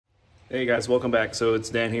Hey guys, welcome back. So it's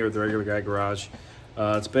Dan here with the Regular Guy Garage.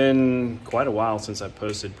 It's been quite a while since I've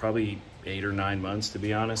posted, probably 8 or 9 months to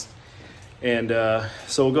be honest. And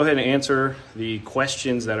so we'll go ahead and answer the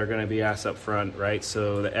questions that are going to be asked up front, right?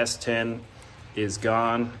 So the S10 is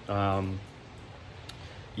gone. I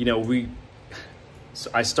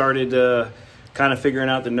started kind of figuring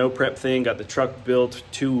out the no prep thing, got the truck built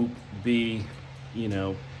to be,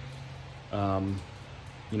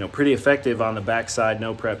 pretty effective on the backside,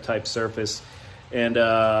 no prep type surface. And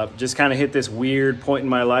just kind of hit this weird point in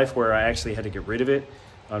my life where I actually had to get rid of it.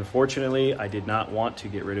 Unfortunately, I did not want to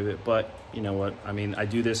get rid of it, but you know what? I mean, I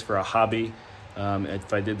do this for a hobby.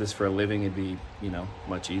 If I did this for a living, it'd be,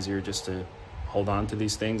 much easier just to hold on to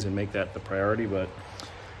these things and make that the priority. But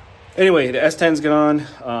anyway, the S10's gone.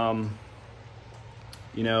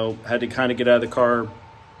 Had to kind of get out of the car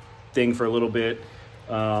thing for a little bit.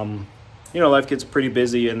 Life gets pretty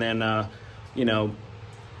busy, and then,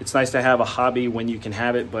 it's nice to have a hobby when you can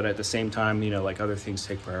have it, but at the same time, like other things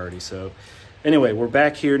take priority. So anyway, we're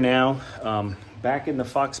back here now, back in the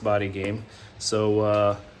Foxbody game.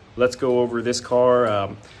 So let's go over this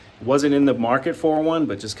car. Wasn't in the market for one,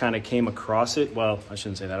 but just kind of came across it. Well, I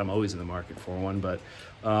shouldn't say that. I'm always in the market for one, but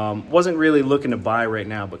wasn't really looking to buy right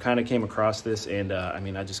now, but kind of came across this, and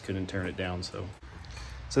I just couldn't turn it down. So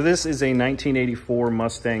this is a 1984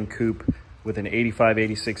 Mustang Coupe with an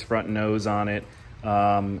 85-86 front nose on it.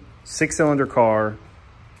 6-cylinder car.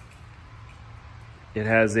 It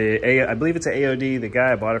has I believe it's an AOD. The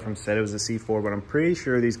guy I bought it from said it was a C4, but I'm pretty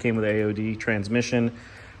sure these came with an AOD transmission.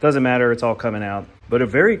 Doesn't matter, it's all coming out. But a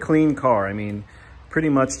very clean car. I mean, pretty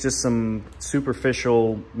much just some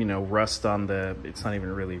superficial, rust on it's not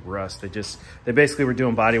even really rust. They basically were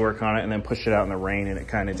doing body work on it and then pushed it out in the rain, and it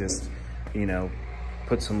kind of just,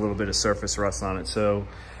 put some little bit of surface rust on it. So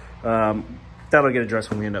that'll get addressed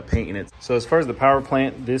when we end up painting it. So as far as the power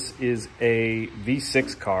plant, this is a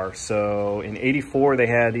V6 car. So in 84, they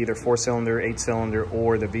had either 4-cylinder, 8-cylinder,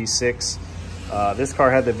 or the V6. This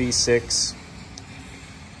car had the V6,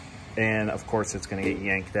 and of course it's gonna get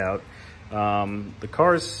yanked out. The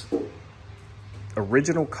car's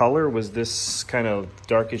original color was this kind of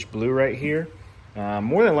darkish blue right here.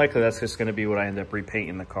 More than likely, that's just gonna be what I end up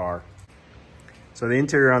repainting the car. So the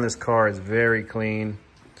interior on this car is very clean.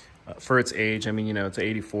 For its age, it's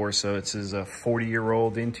 84, so it's a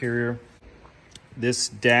 40-year-old interior. This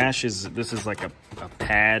dash is like a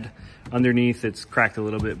pad underneath. It's cracked a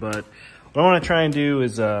little bit, but what I want to try and do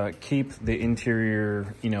is keep the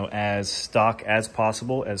interior, as stock as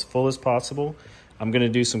possible, as full as possible. I'm going to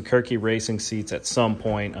do some Kirky racing seats at some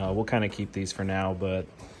point. We'll kind of keep these for now, but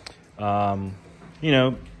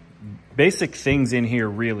basic things in here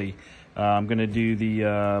really. I'm going to do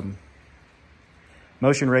the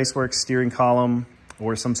Motion Raceworks steering column,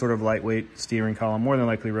 or some sort of lightweight steering column. More than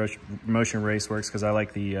likely Motion Raceworks, because I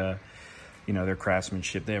like the, their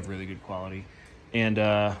craftsmanship. They have really good quality. And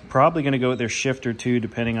probably going to go with their shifter too,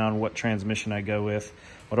 depending on what transmission I go with.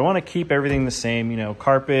 But I want to keep everything the same,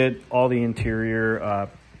 carpet, all the interior.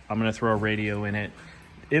 I'm going to throw a radio in it.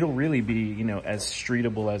 It'll really be, as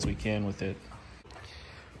streetable as we can with it.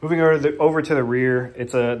 Moving over to the rear,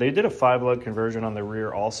 they did a 5-lug conversion on the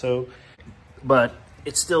rear also, but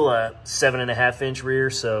it's still a 7.5-inch rear,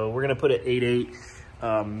 so we're gonna put an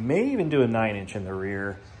 8.8, may even do a 9-inch in the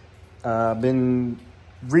rear. Been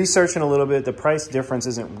researching a little bit. The price difference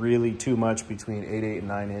isn't really too much between 8.8 and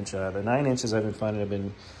 9-inch. The 9 inches I've been finding have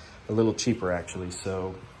been a little cheaper actually.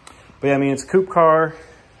 So, but yeah, it's a coupe car,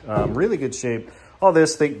 really good shape. All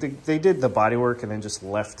this, they did the body work and then just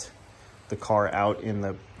left the car out in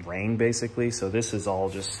the rain basically. So this is all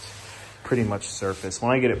just pretty much surface. When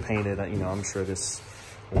I get it painted, I'm sure this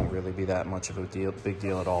won't really be that much of a big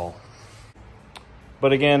deal at all.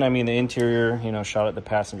 But again, the interior, shot at the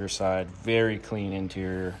passenger side, very clean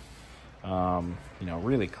interior.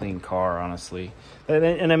 Really clean car, honestly.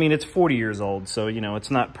 And it's 40 years old, so, it's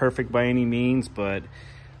not perfect by any means, but,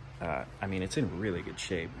 it's in really good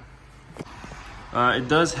shape. It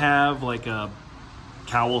does have like a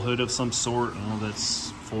cowl hood of some sort. I don't know,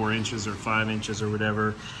 that's 4 inches or 5 inches or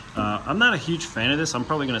whatever. I'm not a huge fan of this. I'm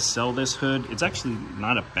probably going to sell this hood. It's actually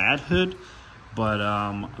not a bad hood, but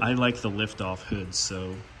I like the lift-off hood.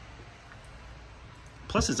 So,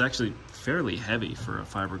 plus it's actually fairly heavy for a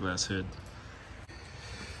fiberglass hood.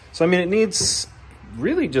 So it needs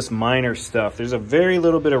really just minor stuff. There's a very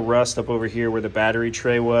little bit of rust up over here where the battery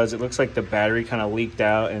tray was. It looks like the battery kind of leaked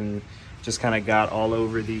out and just kind of got all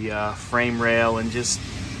over the frame rail, and just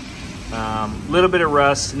a little bit of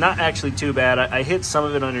rust. Not actually too bad. I hit some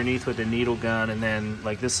of it underneath with a needle gun, and then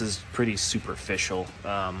this is pretty superficial.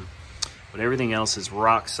 but everything else is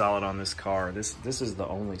rock solid on this car. This is the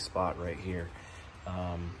only spot right here.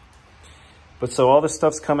 But so all this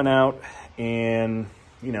stuff's coming out, and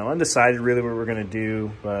you know, undecided really what we're gonna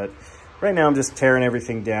do, but right now I'm just tearing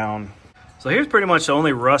everything down. So here's pretty much the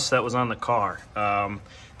only rust that was on the car.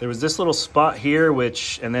 There was this little spot here,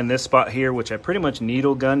 and then this spot here, which I pretty much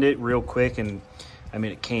needle gunned it real quick, and I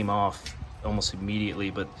mean, it came off almost immediately,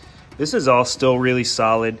 but this is all still really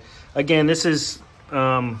solid. Again, this is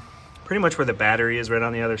pretty much where the battery is, right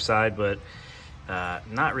on the other side, but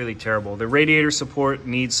not really terrible. The radiator support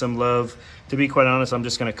needs some love. To be quite honest, I'm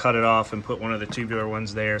just gonna cut it off and put one of the tubular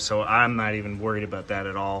ones there, so I'm not even worried about that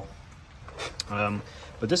at all.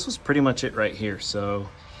 But this was pretty much it right here. So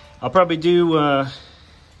I'll probably do,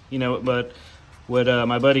 you know, but what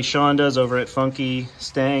my buddy Sean does over at Funky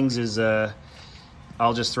Stangs is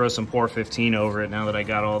I'll just throw some Pour 15 over it now that I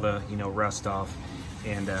got all the, you know, rust off,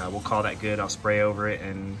 and we'll call that good. I'll spray over it,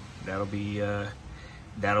 and that'll be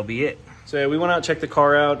it. So yeah, we went out and checked the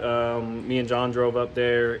car out. Me and John drove up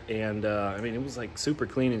there, and I mean, it was like super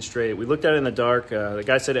clean and straight. We looked at it in the dark. The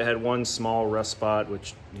guy said it had one small rust spot,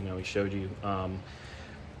 which, you know, he showed you.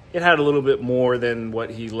 It had a little bit more than what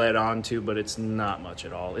he led on to, but it's not much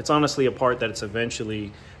at all. It's honestly a part that it's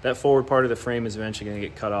eventually, that forward part of the frame is eventually going to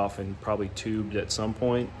get cut off and probably tubed at some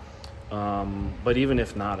point. But even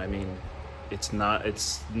if not, I mean, it's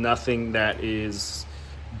nothing that is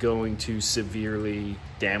going to severely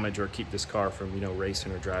damage or keep this car from, you know,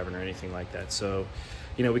 racing or driving or anything like that. So,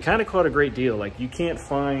 you know, we kind of caught a great deal. Like, you can't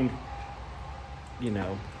find, you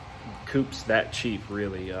know, coupes that cheap,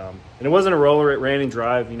 really. And it wasn't a roller. It ran and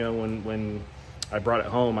drive. You know, when I brought it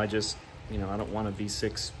home, I just, you know, I don't want a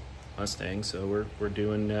V6 Mustang, so we're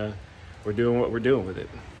doing what we're doing with it.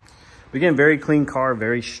 Again, very clean car,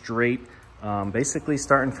 very straight. Basically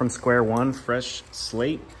starting from square one, fresh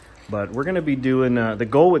slate. But we're going to be doing, the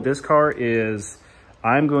goal with this car is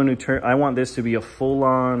I want this to be a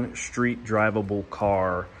full-on street drivable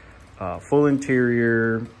car, full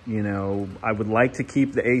interior. You know, I would like to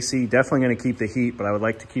keep the AC, definitely going to keep the heat, but I would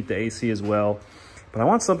like to keep the AC as well. But I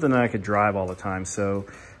want something that I could drive all the time. So,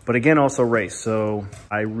 but again, also race. So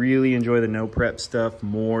I really enjoy the no prep stuff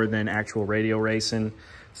more than actual radio racing.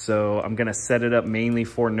 So I'm going to set it up mainly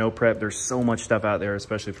for no prep. There's so much stuff out there,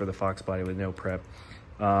 especially for the Foxbody with no prep.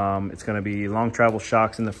 It's going to be long travel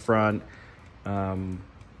shocks in the front,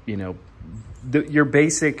 you know, your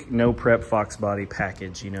basic no prep Foxbody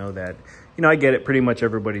package, you know, that, you know, I get it, pretty much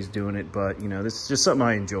everybody's doing it, but, you know, this is just something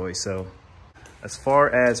I enjoy. So as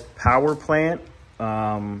far as power plant,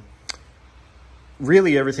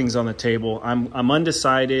 really everything's on the table. I'm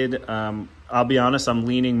undecided. I'll be honest, I'm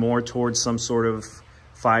leaning more towards some sort of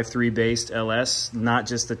 5.3 based LS, not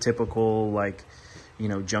just the typical, like, you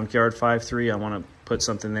know, junkyard 5.3. I want to put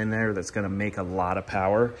something in there that's going to make a lot of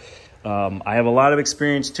power. I have a lot of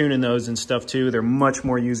experience tuning those and stuff too. They're much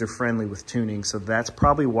more user-friendly with tuning, so that's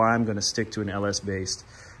probably why I'm going to stick to an LS-based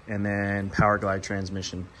and then power glide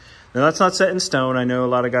transmission. Now, that's not set in stone. I know a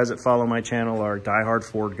lot of guys that follow my channel are diehard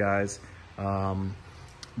Ford guys,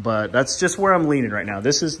 but that's just where I'm leaning right now.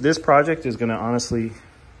 This project is going to honestly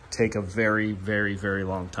take a very, very, very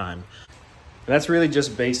long time. And that's really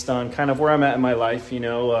just based on kind of where I'm at in my life, you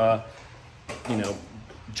know,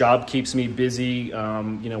 job keeps me busy, you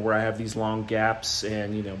know, where I have these long gaps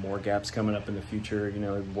and, you know, more gaps coming up in the future. You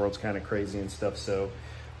know, the world's kind of crazy and stuff. So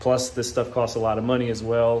plus this stuff costs a lot of money as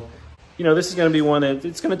well. You know, this is going to be one that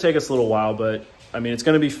it's going to take us a little while, but I mean, it's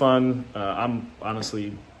going to be fun. I'm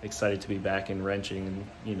honestly excited to be back in wrenching and,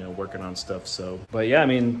 you know, working on stuff. So, but yeah, I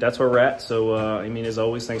mean, that's where we're at. So, I mean, as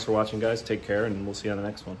always, thanks for watching, guys. Take care, and we'll see you on the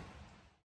next one.